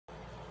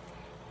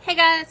Hey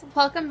guys,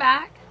 welcome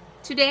back.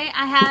 Today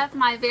I have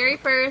my very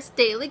first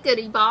daily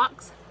goodie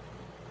box.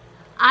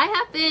 I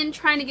have been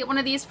trying to get one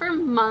of these for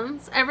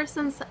months, ever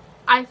since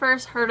I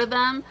first heard of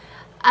them.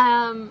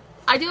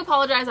 I do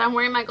apologize, I'm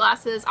wearing my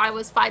glasses. I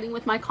was fighting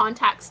with my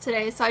contacts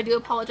today, so I do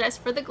apologize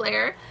for the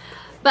glare,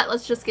 but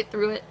let's just get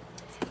through it.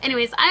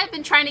 Anyways, I have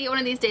been trying to get one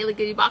of these daily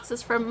goodie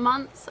boxes for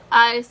months.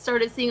 I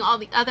started seeing all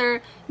the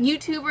other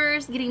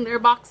YouTubers getting their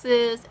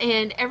boxes,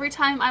 and every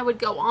time I would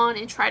go on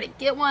and try to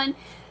get one,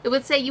 it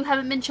would say you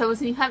haven't been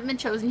chosen, you haven't been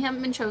chosen, you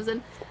haven't been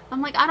chosen.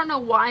 I'm like, I don't know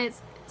why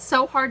it's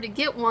so hard to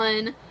get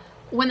one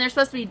when they're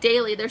supposed to be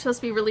daily. They're supposed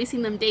to be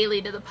releasing them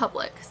daily to the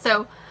public.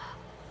 So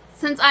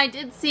since I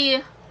did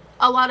see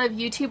a lot of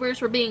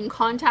YouTubers were being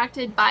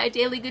contacted by a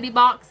daily goodie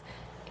box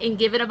and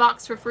given a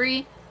box for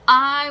free,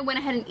 I went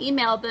ahead and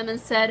emailed them and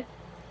said,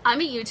 I'm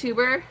a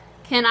YouTuber,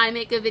 can I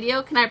make a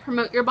video? Can I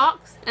promote your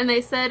box? And they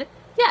said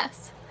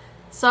yes.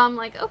 So I'm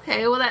like,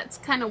 okay, well that's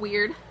kind of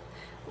weird.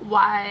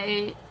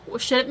 Why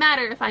should it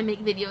matter if I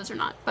make videos or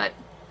not? But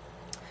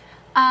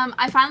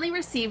I finally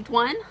received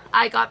one.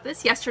 I got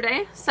this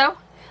yesterday, so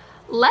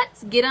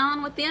let's get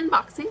on with the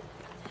unboxing.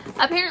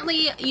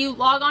 Apparently you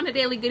log on to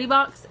Daily Goodie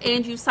Box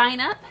and you sign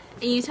up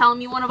and you tell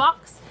them you want a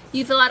box.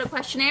 You fill out a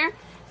questionnaire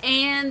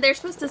and they're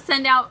supposed to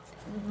send out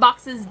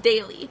boxes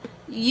daily.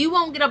 You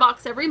won't get a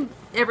box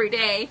every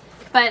day,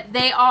 but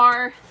they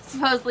are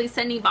supposedly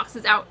sending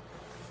boxes out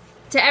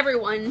to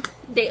everyone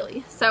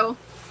daily. So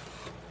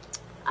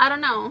I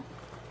don't know.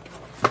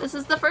 This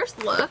is the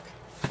first look.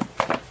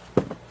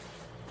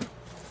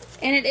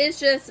 And it is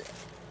just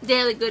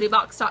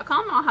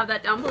dailygoodiebox.com. I'll have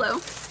that down below.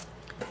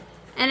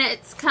 And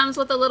it comes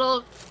with a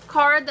little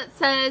card that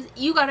says,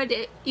 you got a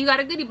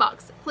goodie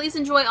box. Please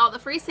enjoy all the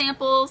free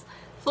samples,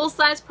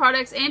 full-size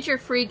products, and your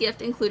free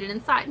gift included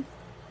inside.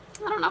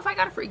 I don't know if I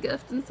got a free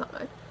gift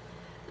inside.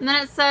 And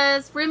then it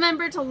says,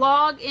 remember to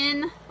log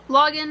in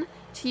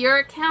to your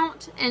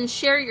account and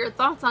share your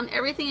thoughts on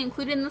everything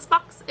included in this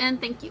box, and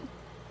thank you.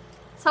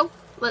 So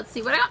let's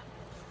see what I got.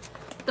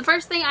 The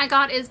first thing I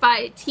got is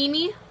by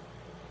Teamy,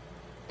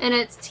 and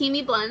it's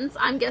Teamy Blends.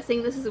 I'm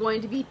guessing this is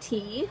going to be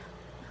tea.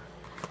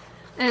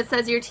 And it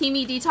says your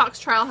Teamy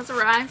detox trial has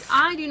arrived.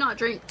 I do not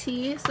drink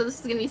tea, so this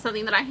is going to be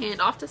something that I hand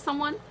off to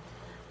someone.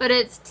 But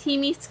it's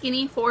Teamy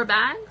Skinny 4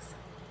 bags.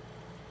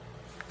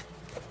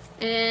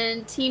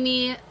 And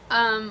Teamy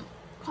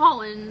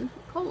Colon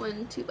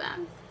 2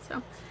 bags.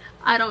 So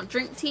I don't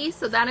drink tea,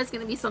 so that is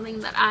going to be something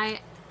that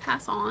I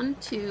pass on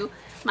to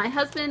my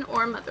husband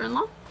or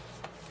mother-in-law.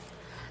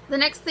 The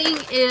next thing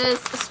is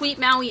Sweet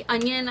Maui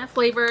Onion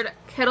flavored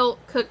kettle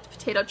cooked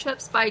potato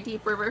chips by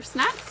Deep River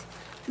Snacks.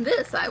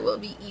 This I will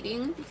be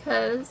eating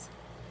because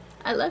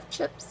I love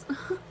chips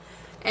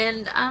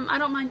and I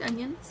don't mind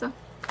onion, so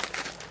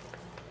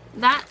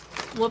that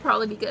will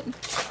probably be good.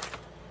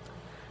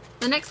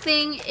 The next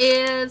thing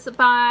is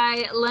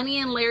by Lenny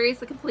and Larry's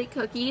The Complete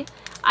Cookie.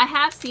 I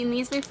have seen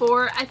these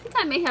before. I think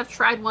I may have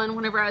tried one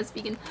whenever I was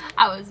vegan.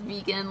 I was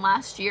vegan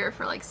last year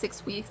for like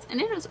 6 weeks, and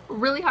it is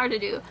really hard to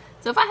do.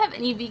 So if I have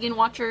any vegan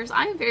watchers,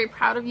 I am very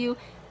proud of you.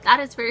 That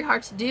is very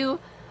hard to do.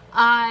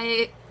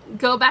 I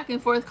go back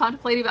and forth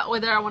contemplating about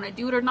whether I want to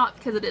do it or not,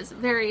 because it is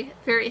very,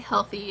 very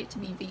healthy to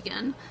be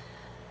vegan.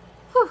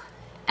 Whew.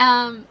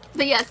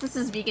 But yes, this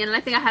is vegan, and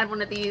I think I had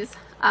one of these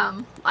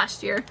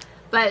last year.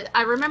 But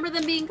I remember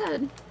them being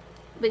good.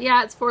 But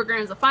yeah, it's 4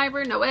 grams of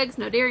fiber, no eggs,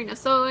 no dairy, no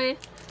soy.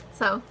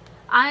 So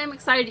I am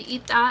excited to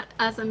eat that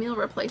as a meal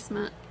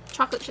replacement.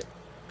 Chocolate chip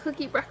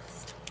cookie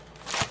breakfast.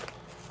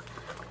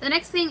 The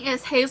next thing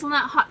is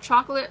hazelnut hot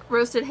chocolate,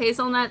 roasted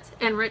hazelnuts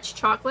and rich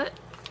chocolate.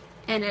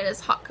 And it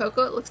is hot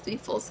cocoa. It looks to be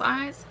full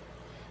size.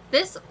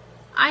 This,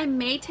 I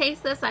may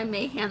taste this. I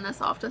may hand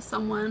this off to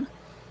someone.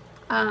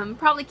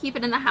 Probably keep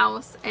it in the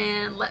house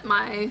and let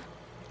my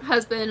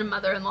husband and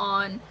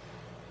mother-in-law and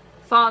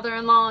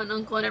father-in-law and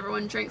uncle and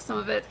everyone drink some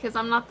of it, because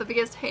I'm not the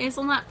biggest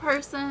hazelnut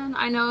person.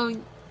 I know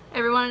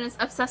everyone is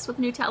obsessed with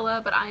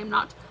Nutella, but I am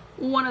not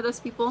one of those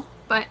people.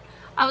 But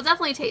I will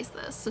definitely taste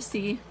this to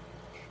see,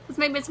 because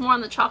maybe it's more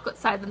on the chocolate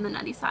side than the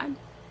nutty side.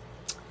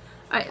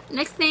 Alright,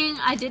 next thing,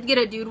 I did get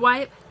a dude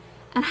wipe,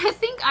 and I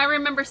think I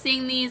remember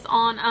seeing these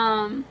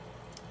on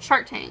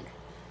Shark Tank.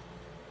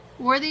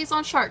 Were these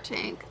on Shark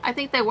Tank? I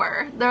think they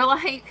were. They're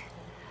like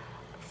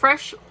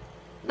fresh,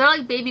 they're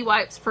like baby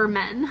wipes for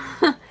men.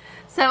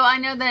 So I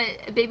know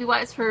that baby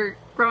wipes for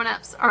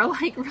grown-ups are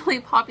like really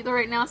popular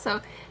right now,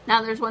 so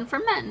now there's one for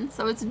men.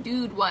 So it's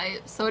dude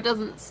wipes, so it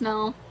doesn't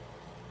smell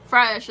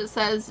fresh. It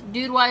says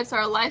dude wipes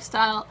are a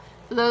lifestyle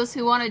for those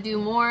who want to do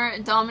more,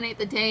 dominate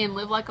the day, and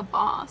live like a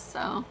boss.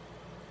 So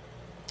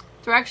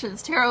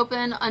directions: tear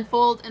open,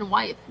 unfold, and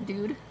wipe,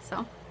 dude.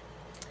 So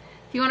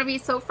if you want to be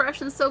so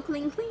fresh and so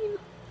clean,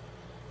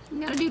 you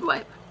got a dude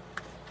wipe.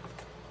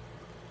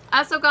 I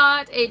also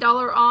got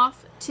 $1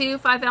 off 2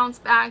 5-ounce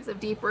bags of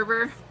Deep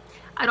River.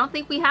 I don't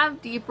think we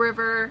have Deep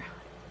River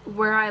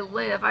where I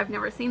live. I've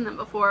never seen them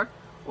before.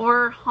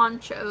 Or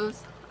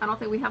honchos. I don't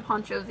think we have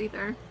honchos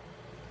either.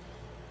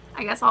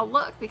 I guess I'll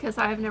look, because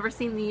I have never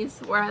seen these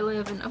where I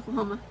live in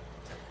Oklahoma.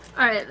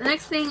 Alright, the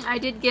next thing I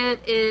did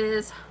get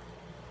is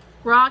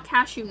raw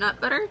cashew nut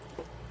butter.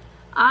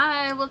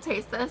 I will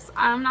taste this.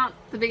 I'm not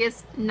the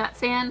biggest nut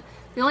fan.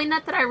 The only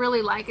nut that I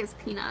really like is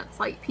peanuts.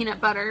 Like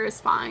peanut butter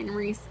is fine.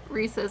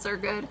 Reese's are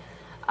good.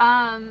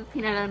 Peanut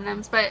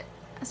M&Ms. But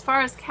as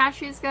far as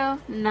cashews go,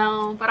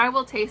 no. But I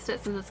will taste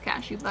it since it's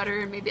cashew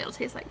butter, and maybe it'll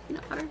taste like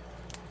peanut butter.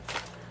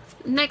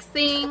 Next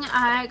thing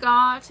I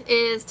got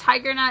is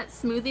Tiger Nut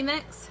Smoothie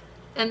Mix.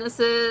 And this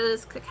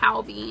is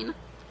cacao bean.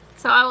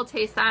 So I will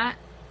taste that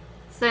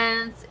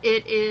since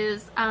it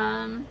is,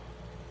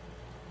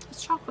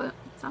 it's chocolate.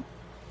 So,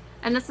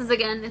 and this is,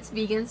 again, it's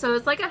vegan. So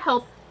it's like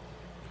a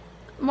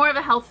more of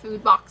a health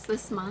food box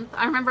this month.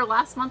 I remember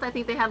last month I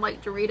think they had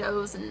like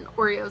Doritos and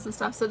Oreos and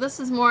stuff. So this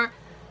is more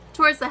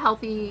towards the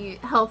health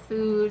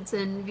foods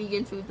and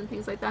vegan foods and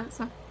things like that.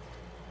 So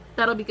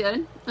that'll be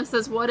good. It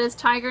says, what is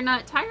tiger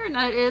nut? Tiger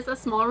nut is a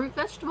small root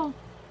vegetable.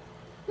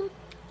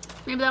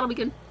 Maybe that'll be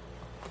good.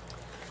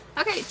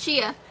 Okay,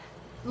 chia.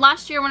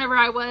 Last year whenever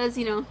I was,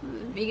 you know,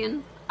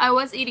 vegan, I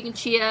was eating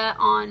chia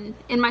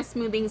in my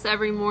smoothies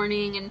every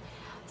morning, and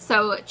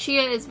so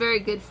chia is very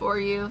good for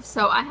you.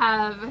 So I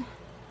have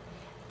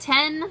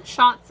 10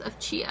 shots of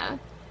chia,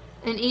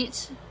 and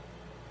each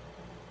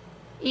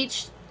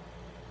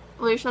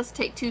well, you're supposed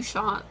to take 2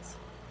 shots.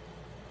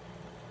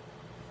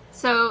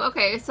 So,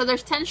 okay, so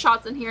there's 10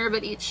 shots in here,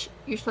 but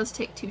you're supposed to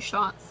take 2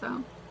 shots,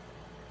 so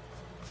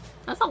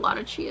that's a lot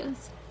of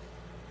chias.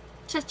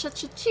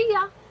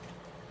 Chia.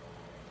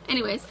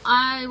 Anyways,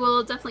 I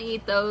will definitely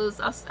eat those.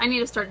 I need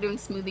to start doing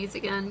smoothies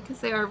again because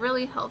they are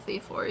really healthy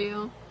for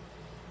you.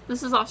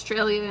 This is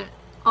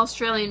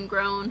Australian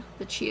grown,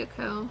 the Chia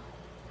Co.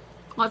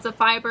 Lots of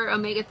fiber,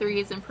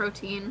 omega-3s, and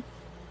protein.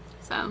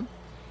 So,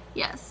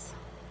 yes.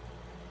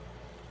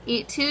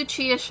 Eat 2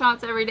 chia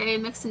shots every day,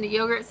 mixed into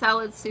yogurt,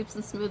 salads, soups,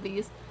 and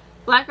smoothies.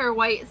 Black or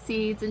white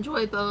seeds,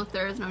 enjoy both.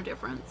 There is no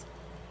difference.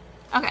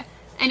 Okay.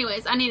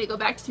 Anyways, I need to go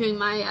back to doing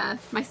my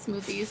my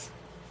smoothies.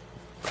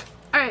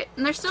 Alright,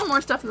 and there's still more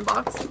stuff in the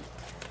box.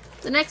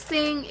 The next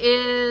thing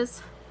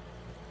is,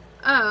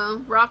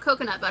 raw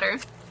coconut butter.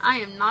 I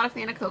am not a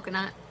fan of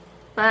coconut,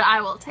 but I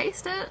will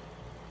taste it.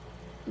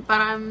 But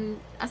I'm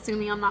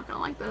assuming I'm not going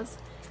to like this.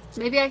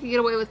 Maybe I could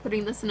get away with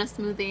putting this in a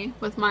smoothie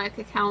with my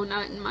cacao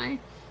nut and my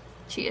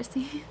chia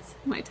seeds,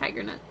 my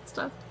tiger nut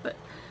stuff. But,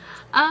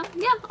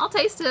 yeah, I'll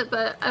taste it,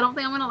 but I don't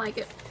think I'm going to like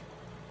it.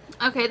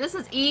 Okay, this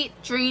is Eat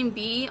Dream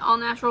Bee All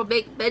Natural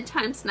Baked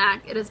Bedtime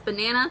Snack. It is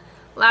banana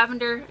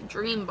lavender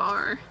dream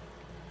bar.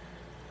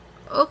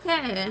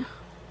 Okay.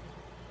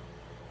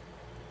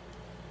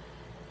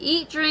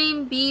 Eat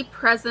Dream Bee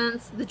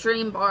presents the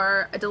dream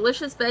bar, a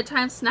delicious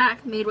bedtime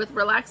snack made with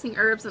relaxing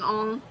herbs and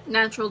all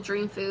natural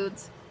dream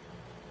foods.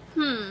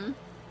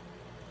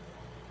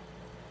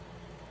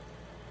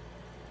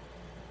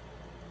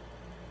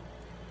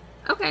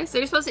 Okay, so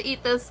you're supposed to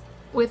eat this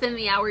within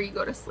the hour you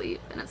go to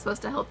sleep, and it's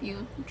supposed to help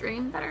you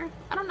dream better.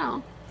 I don't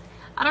know.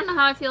 I don't know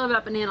how I feel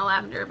about banana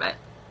lavender, but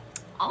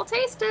I'll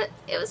taste it.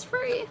 It was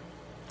free.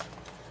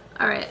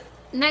 Alright,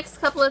 next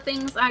couple of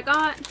things I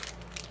got.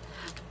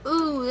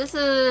 Ooh, this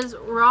is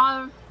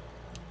Raw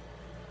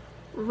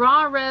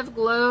Rev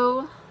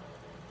Glow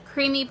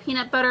creamy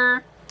peanut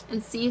butter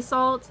and sea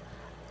salt.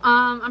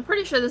 I'm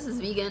pretty sure this is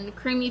vegan.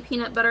 Creamy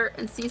peanut butter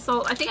and sea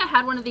salt. I think I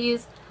had one of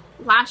these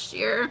last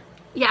year.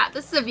 Yeah,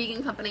 this is a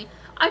vegan company.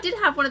 I did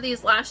have one of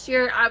these last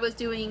year. I was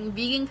doing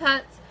vegan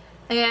cuts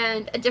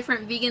and a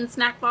different vegan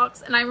snack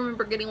box, and I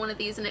remember getting one of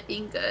these and it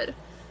being good.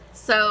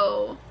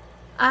 So,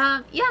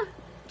 yeah,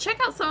 check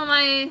out some of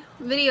my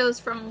videos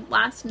from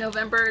last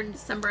November and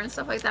December and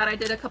stuff like that. I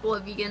did a couple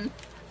of vegan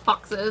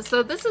boxes.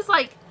 So this is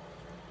like,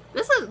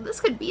 this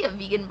could be a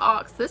vegan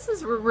box. This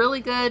is a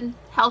really good,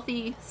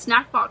 healthy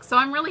snack box. So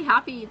I'm really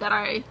happy that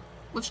I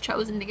was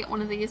chosen to get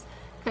one of these,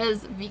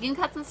 because vegan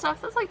cuts and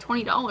stuff, that's like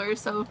 $20.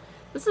 So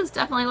this is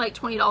definitely like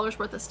 $20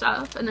 worth of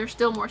stuff, and there's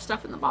still more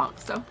stuff in the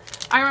box. So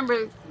I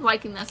remember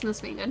liking this and this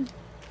being good.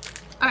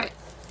 Alright,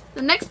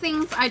 the next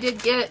things I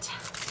did get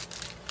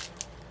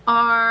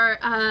are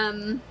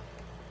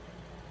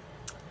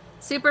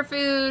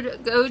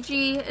Superfood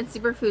Goji and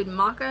Superfood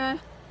Maca.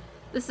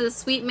 This is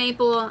Sweet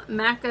Maple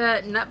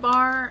Maca Nut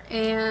Bar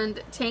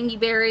and Tangy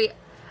Berry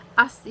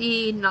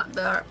Asi Nut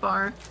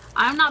Bar.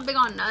 I'm not big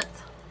on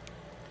nuts,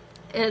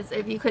 as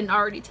if you couldn't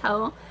already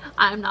tell.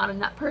 I'm not a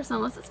nut person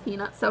unless it's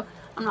peanuts, so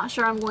I'm not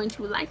sure I'm going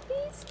to like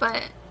these,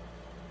 but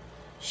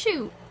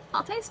shoot,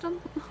 I'll taste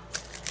them.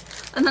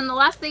 And then the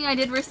last thing I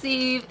did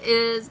receive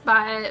is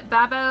by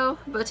Babo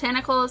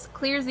Botanicals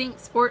Clear Zinc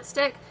Sport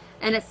Stick,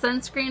 and it's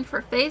sunscreen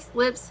for face,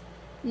 lips,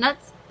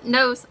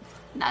 nose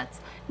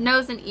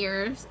and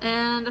ears.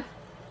 And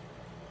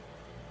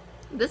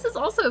this is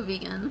also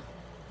vegan.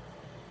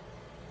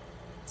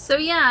 So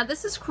yeah,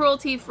 this is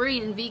cruelty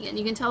free and vegan.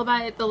 You can tell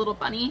by the little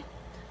bunny.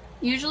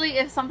 Usually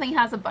if something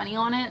has a bunny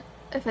on it,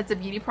 if it's a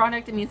beauty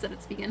product, it means that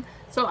it's vegan.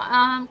 So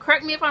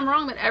correct me if I'm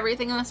wrong, but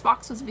everything in this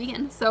box was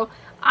vegan. So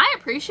I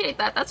appreciate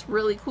that. That's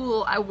really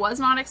cool. I was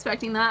not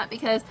expecting that,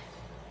 because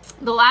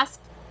the last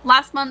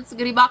month's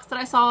Goodie box that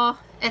I saw,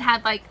 it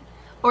had like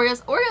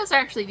Oreos. Oreos are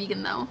actually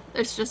vegan though.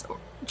 It's just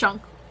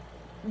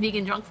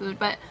vegan junk food.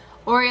 But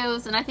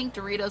Oreos, and I think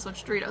Doritos,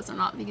 which Doritos are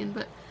not vegan,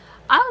 but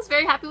I was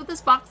very happy with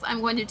this box.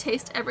 I'm going to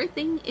taste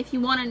everything. If you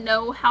want to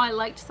know how I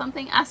liked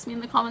something, ask me in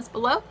the comments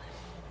below.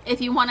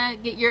 If you want to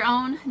get your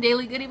own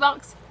daily goodie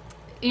box,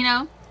 you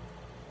know,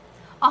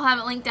 I'll have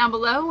it linked down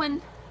below,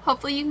 and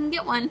hopefully you can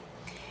get one.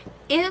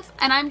 And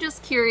I'm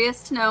just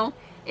curious to know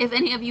if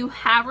any of you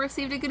have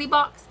received a goodie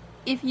box,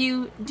 if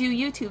you do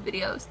YouTube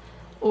videos,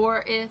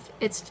 or if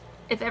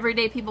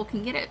everyday people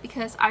can get it,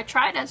 because I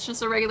tried as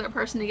just a regular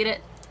person to get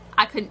it.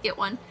 I couldn't get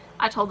one.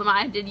 I told them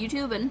I did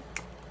YouTube and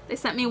they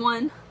sent me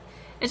one.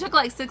 It took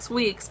like 6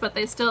 weeks, but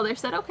they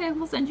said, okay,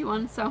 we'll send you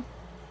one. So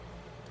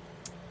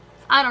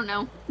I don't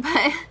know,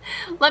 but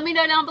let me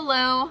know down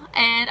below,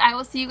 and I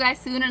will see you guys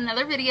soon in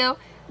another video.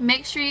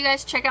 Make sure you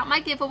guys check out my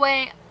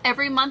giveaway.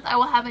 Every month I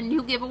will have a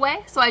new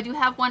giveaway, so I do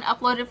have one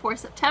uploaded for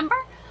September,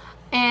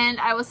 and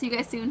I will see you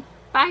guys soon.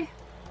 Bye.